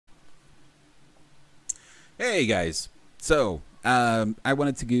Hey guys, so I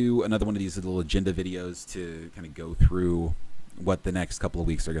wanted to do another one of these little agenda videos to kind of go through what the next couple of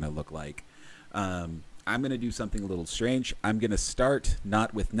weeks are going to look like. I'm going to do something a little strange. I'm going to start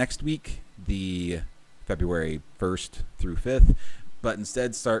not with next week, the February 1st through 5th, but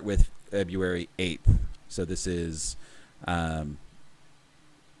instead start with February 8th. So this is not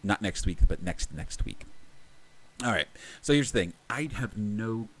next week, but next week. All right. So here's the thing. I have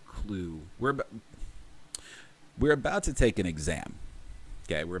no clue. We're about to take an exam.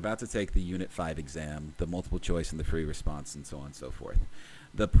 Okay, we're about to take the Unit 5 exam, the multiple choice and the free response, and so on and so forth.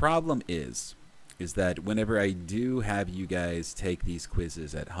 The problem is that whenever I do have you guys take these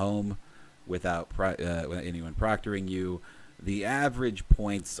quizzes at home without anyone proctoring you, the average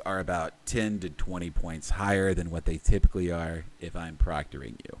points are about 10 to 20 points higher than what they typically are if I'm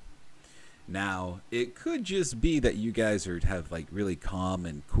proctoring you. Now, it could just be that you guys have like really calm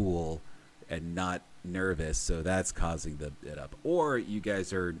and cool and not nervous, so that's causing it up. Or you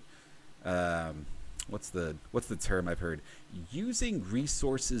guys are what's the term I've heard, using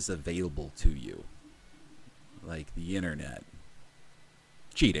resources available to you, like the internet.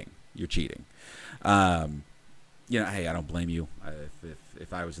 Cheating. You're cheating. Hey, I don't blame you.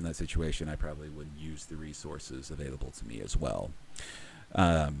 If I was in that situation, I probably would use the resources available to me as well.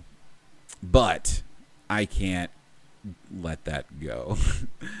 But I can't let that go.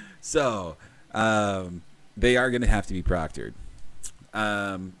 So they are going to have to be proctored.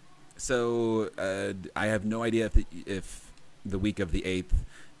 I have no idea if the week of the 8th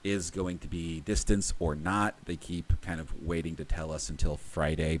is going to be distance or not. They keep kind of waiting to tell us until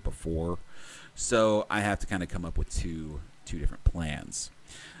Friday before. So I have to kind of come up with two different plans.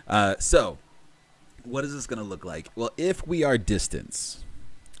 So what is this going to look like? Well, if we are distance,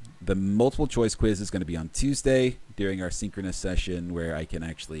 the multiple choice quiz is going to be on Tuesday during our synchronous session where I can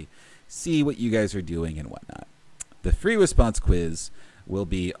actually see what you guys are doing and whatnot. The free response quiz will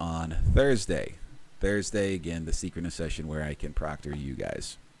be on Thursday. Thursday, again, the synchronous session where I can proctor you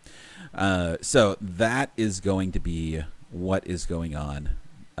guys. So that is going to be what is going on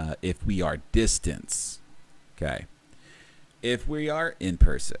if we are distance. Okay. If we are in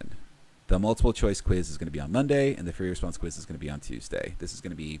person, the multiple choice quiz is going to be on Monday, and the free response quiz is going to be on Tuesday. This is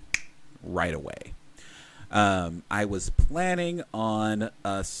going to be right away. I was planning on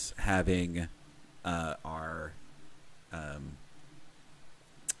us having our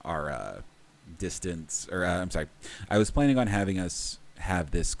distance, or I'm sorry, I was planning on having us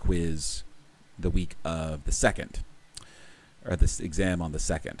have this quiz the week of the 2nd, or this exam on the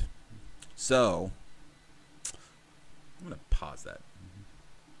 2nd. So I'm going to pause that.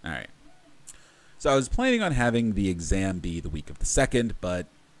 All right. So I was planning on having the exam be the week of the 2nd, but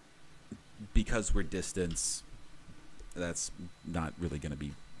because we're distance, that's not really going to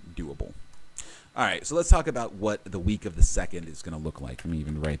be doable. All right, so let's talk about what the week of the 2nd is going to look like. Let me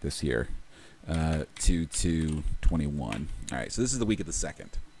even write this here. 2/2/21. All right, so this is the week of the 2nd.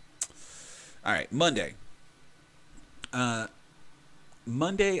 All right, Monday.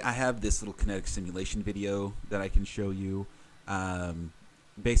 Monday, I have this little kinetic simulation video that I can show you.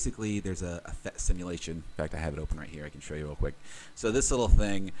 Basically, there's a simulation. In fact, I have it open right here. I can show you real quick. So this little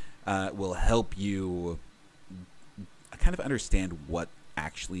thing will help you kind of understand what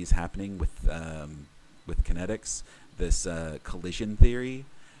actually is happening with kinetics. This collision theory.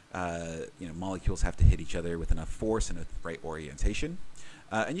 Molecules have to hit each other with enough force and with the right orientation.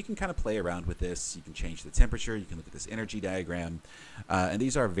 And you can kind of play around with this. You can change the temperature. You can look at this energy diagram. And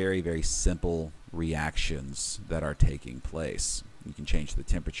these are very, very simple reactions that are taking place. You can change the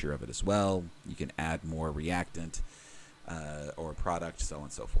temperature of it as well. You can add more reactant or product, so on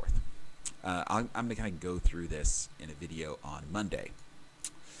and so forth. I'm going to kind of go through this in a video on Monday.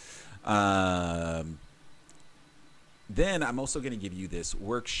 Then I'm also going to give you this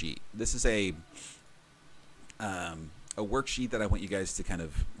worksheet. This is a worksheet that I want you guys to kind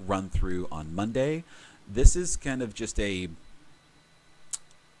of run through on Monday. This is kind of just if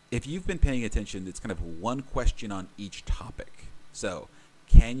you've been paying attention, it's kind of one question on each topic. So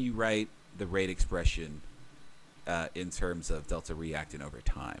can you write the rate expression in terms of delta reactant over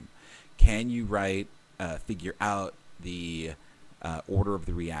time? Can you figure out the order of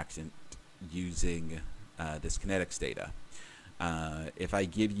the reactant using this kinetics data? If I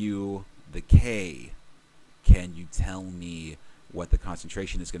give you the K, can you tell me what the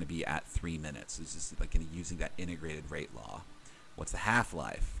concentration is going to be at 3 minutes? This is like using that integrated rate law. What's the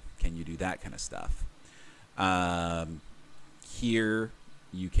half-life? Can you do that kind of stuff? Here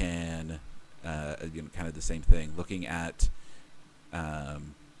you can, kind of the same thing, looking at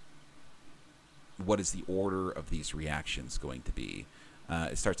what is the order of these reactions going to be.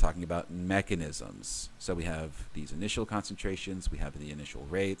 It starts talking about mechanisms. So we have these initial concentrations, we have the initial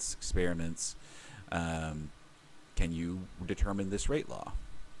rates, experiments. Can you determine this rate law?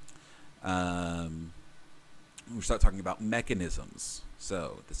 We start talking about mechanisms.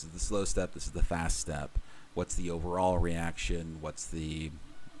 So this is the slow step, this is the fast step. What's the overall reaction? What's the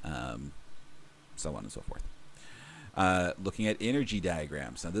so on and so forth. Looking at energy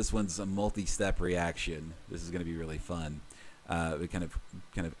diagrams. Now this one's a multi-step reaction. This is going to be really fun. We kind of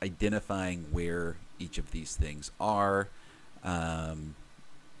identifying where each of these things are, and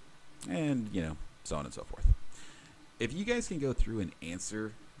so on and so forth. If you guys can go through and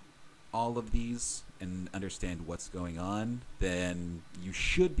answer all of these and understand what's going on, then you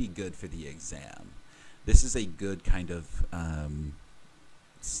should be good for the exam. This is a good kind of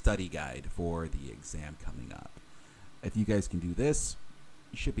study guide for the exam coming up. If you guys can do this,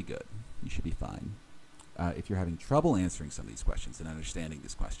 you should be good. You should be fine. If you're having trouble answering some of these questions and understanding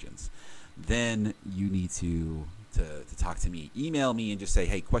these questions, then you need to talk to me. Email me and just say,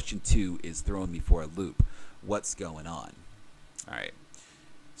 hey, question 2 is throwing me for a loop. What's going on? All right.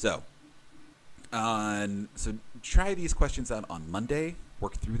 So try these questions out on Monday.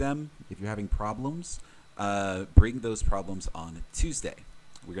 Work through them. If you're having problems, bring those problems on Tuesday.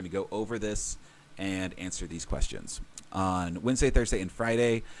 We're going to go over this and answer these questions. On Wednesday, Thursday, and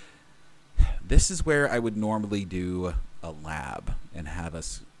Friday, this is where I would normally do a lab and have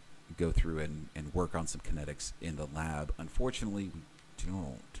us go through and work on some kinetics in the lab. Unfortunately, we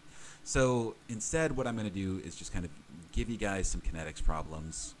don't. So instead, what I'm going to do is just kind of give you guys some kinetics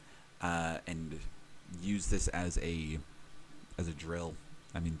problems and use this as a drill.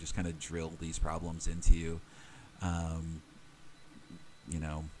 I mean, just kind of drill these problems into you.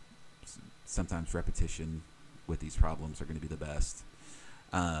 Sometimes repetition with these problems are going to be the best.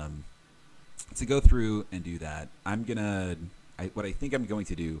 To go through and do that, what I think I'm going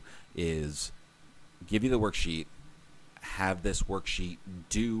to do is give you the worksheet, have this worksheet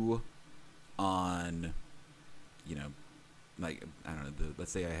due on, like, I don't know,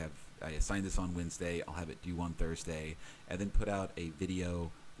 let's say I assign this on Wednesday, I'll have it due on Thursday, and then put out a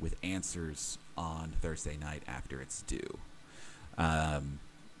video with answers on Thursday night after it's due.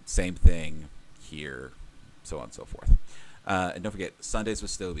 Same thing here, so on and so forth. And don't forget, Sundays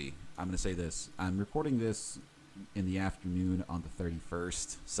with Stoby. I'm going to say this. I'm recording this in the afternoon on the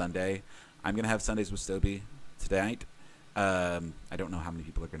 31st, Sunday. I'm going to have Sundays with Stoby tonight. I don't know how many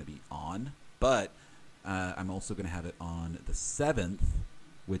people are going to be on, but I'm also going to have it on the 7th,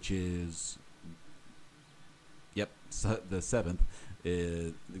 which is, the 7th,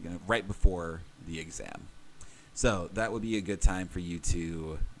 is right before the exam. So that would be a good time for you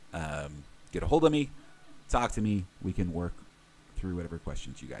to get a hold of me, talk to me. We can work through whatever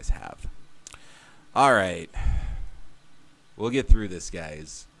questions you guys have. All right. We'll get through this,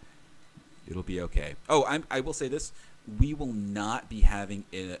 guys. It'll be okay. Oh, I will say this. We will not be having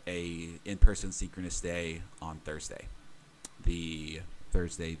a in-person synchronous day on Thursday. What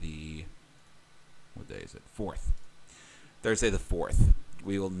day is it? 4th. Thursday the 4th.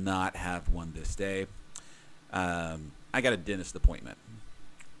 We will not have one this day. I got a dentist appointment.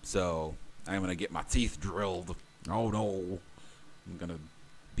 So I'm going to get my teeth drilled. Oh, no. I'm going to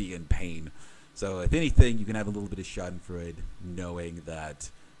be in pain. So if anything, you can have a little bit of schadenfreude knowing that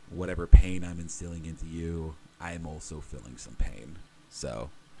whatever pain I'm instilling into you, I am also feeling some pain.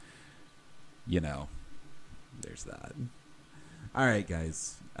 So, there's that. All right,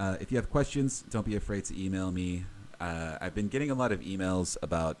 guys. If you have questions, don't be afraid to email me. I've been getting a lot of emails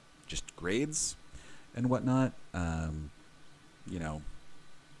about just grades and whatnot.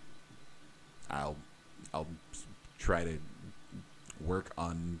 I'll try to work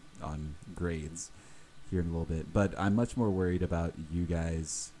on grades here in a little bit, but I'm much more worried about you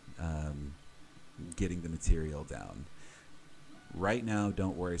guys getting the material down. Right now,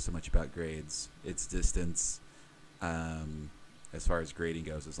 don't worry so much about grades. It's distance. As far as grading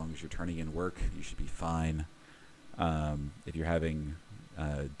goes, as long as you're turning in work, you should be fine. If you're having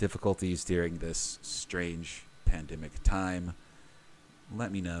difficulties during this strange pandemic time,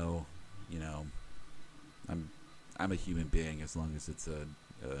 let me know. I'm a human being. As long as it's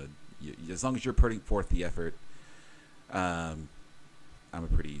as long as you're putting forth the effort, I'm a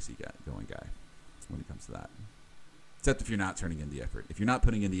pretty easy going guy when it comes to that. Except if you're not turning in the effort. If you're not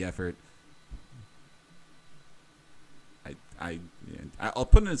putting in the effort, I'll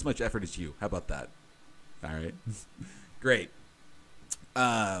put in as much effort as you. How about that? All right. Great.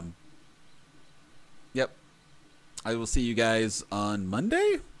 Yep. I will see you guys on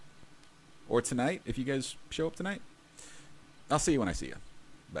Monday or tonight if you guys show up tonight. I'll see you when I see you.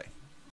 Bye.